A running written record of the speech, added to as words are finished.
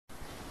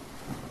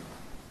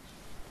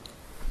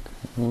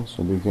Okay,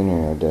 so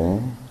beginning our day.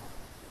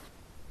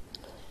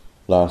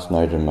 Last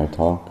night in my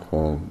talk,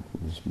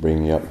 was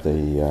bringing up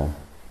the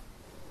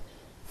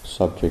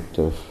subject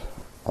of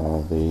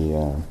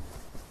the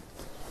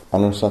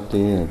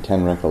Anusati,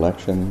 10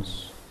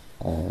 recollections,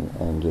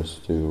 and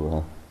just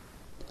to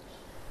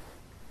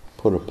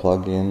put a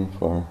plug in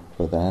for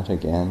that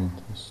again,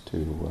 just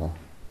to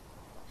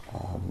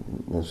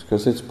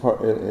because it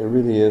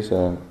really is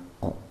a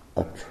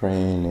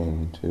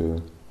training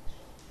to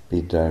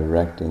be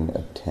directing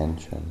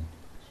attention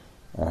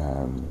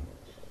and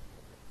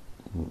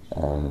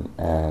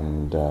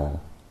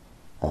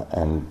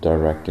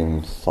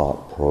directing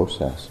thought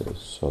processes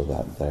so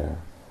that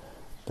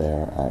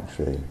they're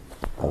actually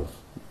of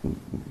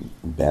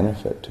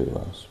benefit to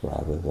us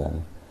rather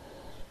than,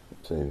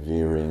 say,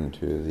 veering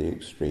to the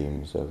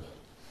extremes of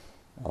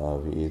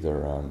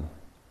either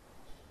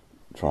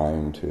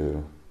trying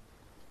to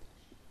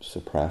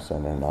suppress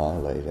and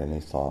annihilate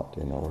any thought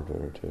in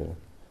order to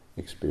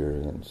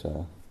experience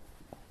a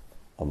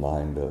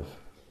mind of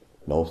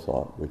no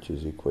thought, which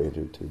is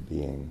equated to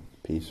being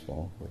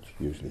peaceful, which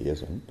usually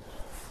isn't,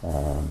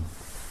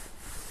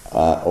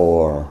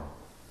 or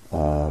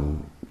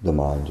the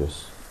mind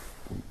just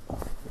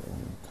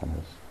kind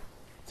of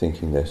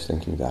thinking this,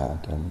 thinking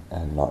that,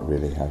 and not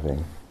really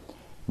having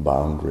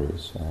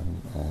boundaries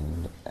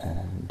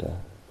and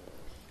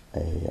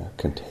a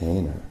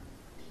container,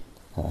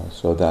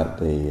 so that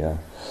the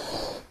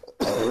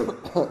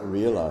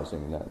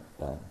realizing that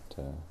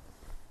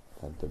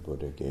the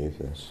Buddha gave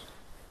this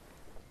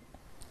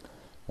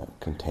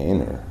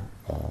container,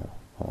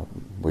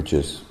 which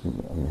is,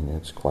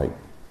 it's quite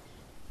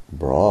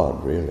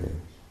broad, really.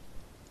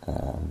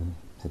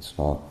 It's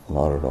not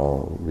at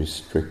all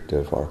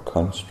restrictive or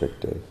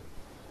constrictive,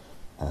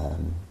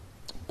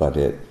 but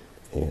it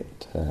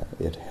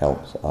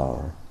helps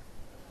our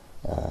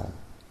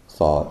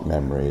thought,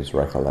 memories,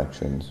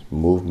 recollections,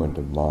 movement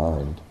of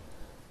mind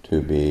to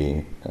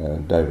be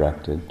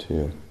directed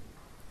to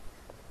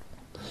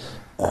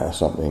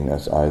something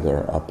that's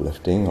either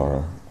uplifting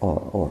or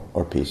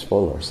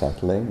peaceful or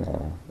settling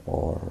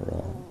or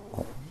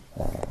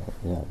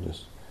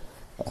just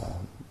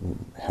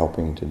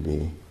helping to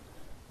be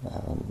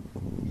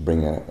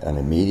bring an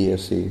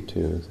immediacy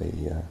to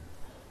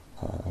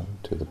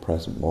the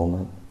present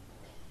moment,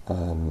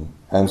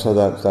 and so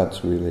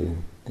that's really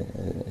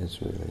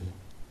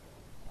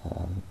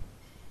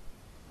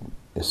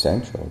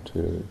essential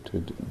to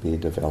be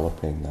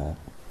developing that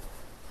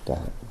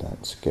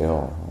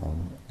skill,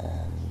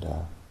 and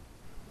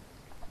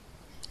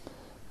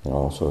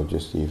also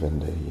just even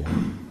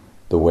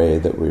the way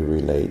that we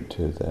relate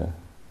to the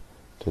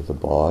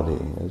body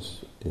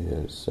is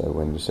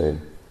when you say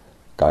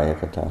Kaya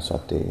Kata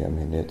Sati,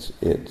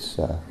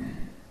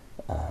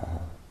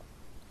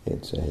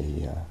 it's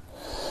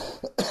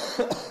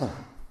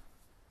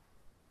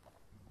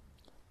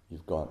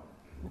you've got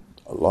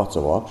lots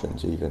of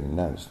options even in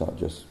that. It's not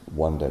just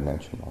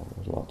one-dimensional.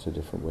 There's lots of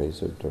different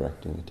ways of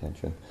directing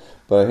attention.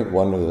 But I think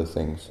one of the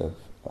things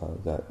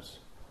that's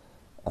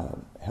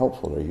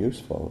helpful or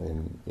useful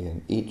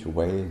in each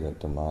way that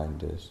the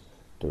mind is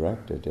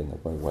directed, in the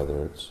way,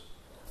 whether it's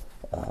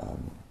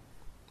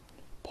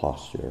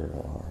posture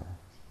or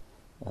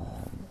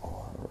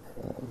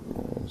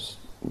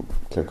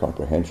clear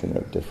comprehension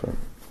of different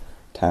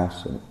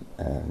tasks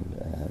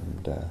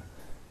and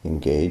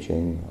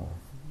engaging,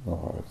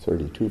 or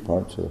 32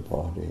 parts of the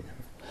body,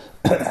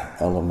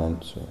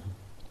 elements, or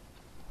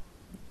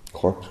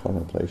corpse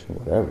contemplation,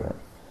 whatever.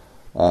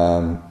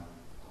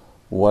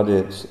 What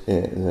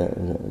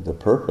the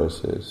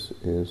purpose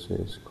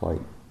is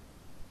quite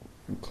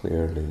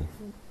clearly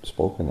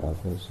spoken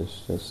of. Is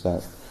just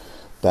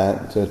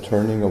that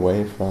turning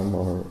away from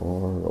or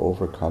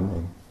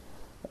overcoming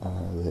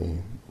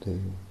the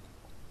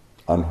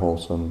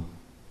unwholesome,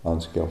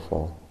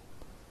 unskillful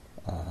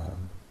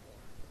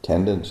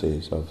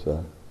tendencies of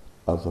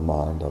the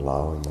mind,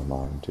 allowing the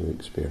mind to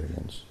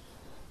experience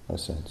a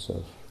sense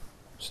of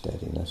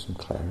steadiness and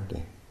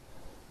clarity,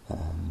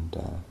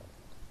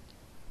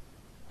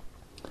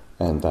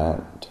 and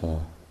that,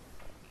 of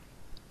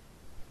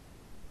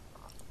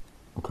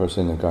course,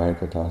 in the Kaya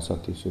Kata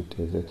Sati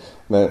Sutta,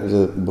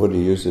 the Buddha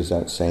uses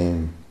that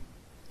same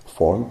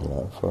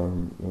formula for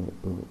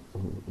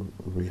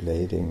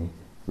relating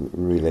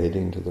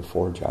to the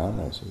four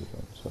jhanas,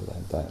 even, so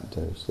that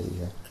there's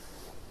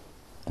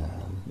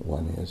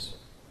one is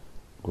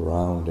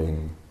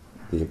grounding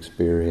the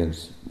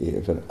experience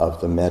even of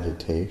the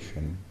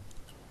meditation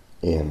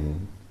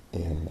in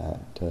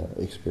that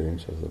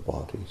experience of the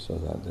body, so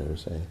that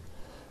there's a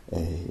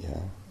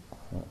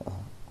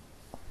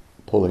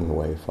pulling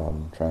away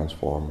from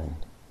transforming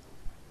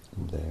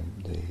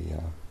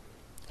the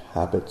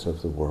habits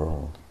of the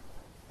world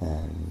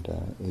and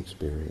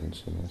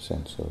experiencing a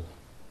sense of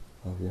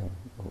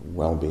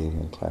well-being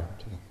and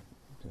clarity,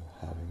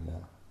 having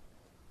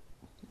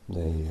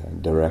the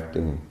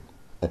directing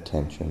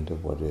attention to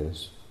what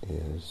is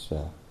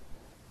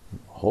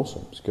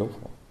wholesome,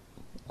 skillful,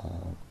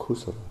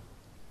 kusala,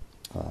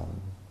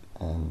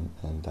 and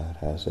that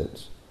has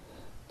its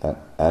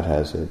that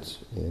has its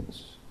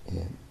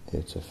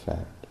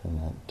effect,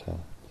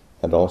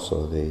 and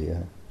also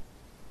the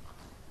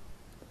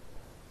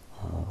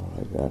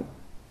like that,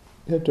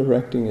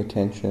 directing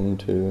attention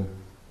to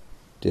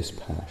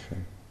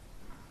dispassion,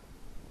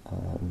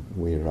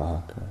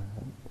 viraka,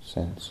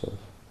 sense of,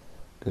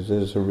 because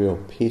there's a real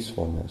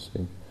peacefulness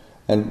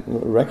and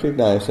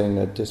recognizing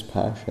that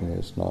dispassion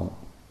is not.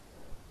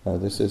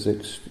 This is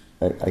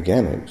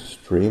again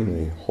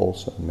extremely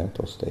wholesome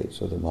mental state,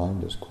 so the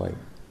mind is quite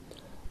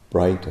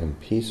bright and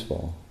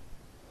peaceful.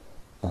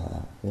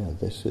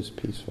 This is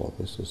peaceful.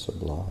 This is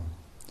sublime.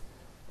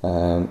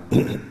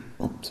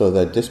 So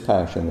that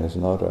dispassion is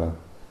not a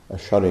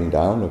shutting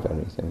down of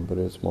anything, but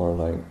it's more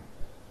like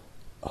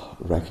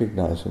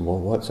recognizing, well,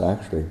 what's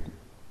actually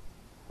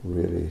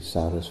really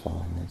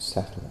satisfying and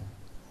settling,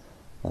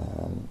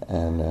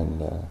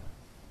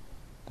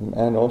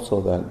 and also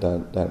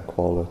that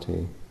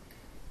quality,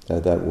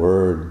 that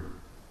word,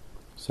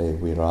 say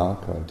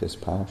viraka,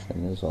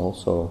 dispassion, is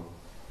also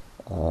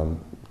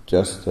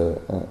just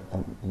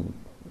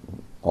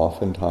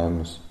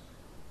oftentimes,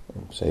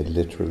 say,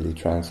 literally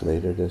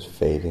translated as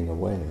fading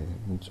away.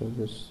 And so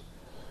this,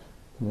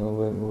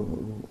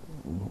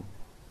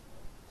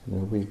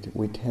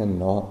 we tend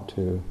not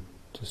to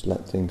just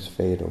let things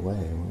fade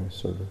away.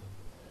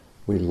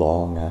 We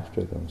long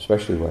after them,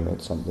 especially when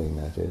it's something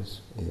that is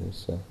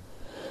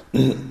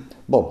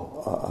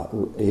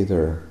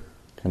either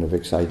kind of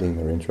exciting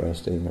or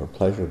interesting or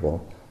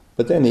pleasurable.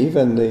 But then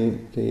even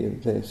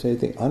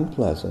the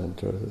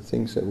unpleasant or the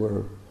things that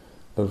we're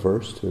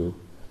averse to,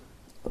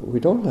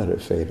 we don't let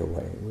it fade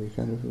away. We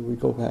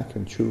go back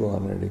and chew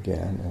on it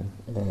again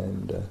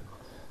and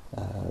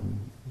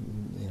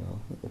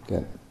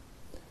get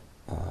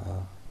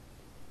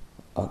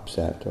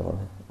upset or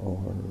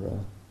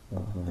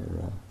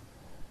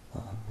I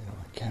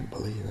can't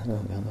believe it.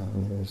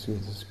 This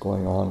is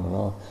going on and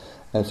on,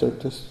 and so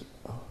just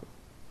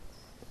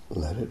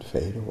let it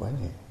fade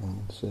away.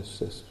 And it's just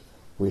this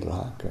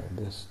viraka,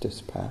 this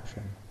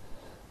dispassion,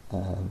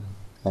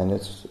 and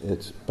that's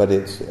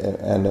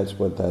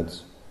what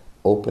that's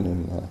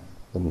opening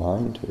the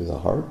mind to, the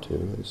heart to,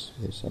 is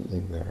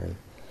something very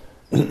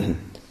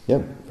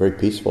very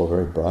peaceful,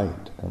 very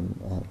bright,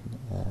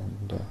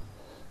 and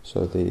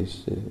so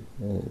these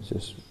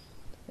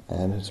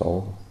it's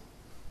all,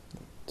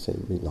 say,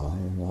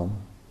 relying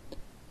on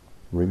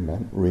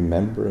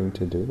remembering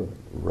to do it,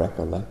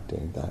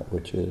 recollecting that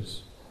which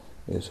is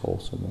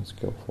wholesome and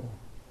skillful,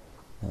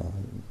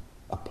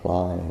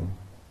 applying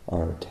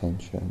our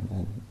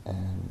attention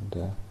and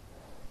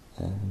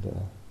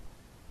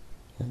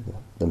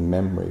the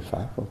memory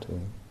faculty.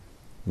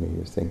 I mean,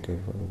 you think of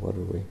what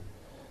do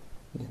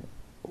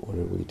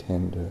we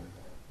tend to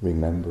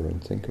remember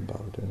and think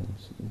about, and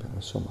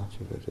so much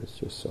of it is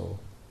just so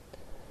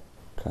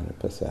kind of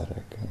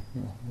pathetic,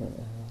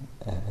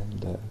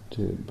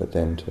 but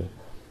then to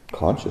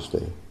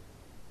consciously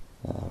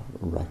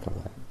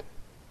recollect,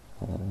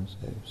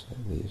 say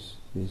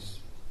these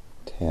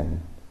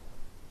 10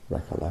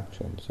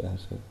 recollections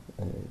has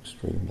an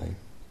extremely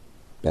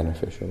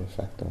beneficial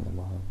effect on the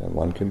mind, and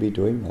one can be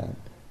doing that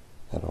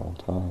at all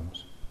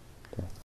times. Okay.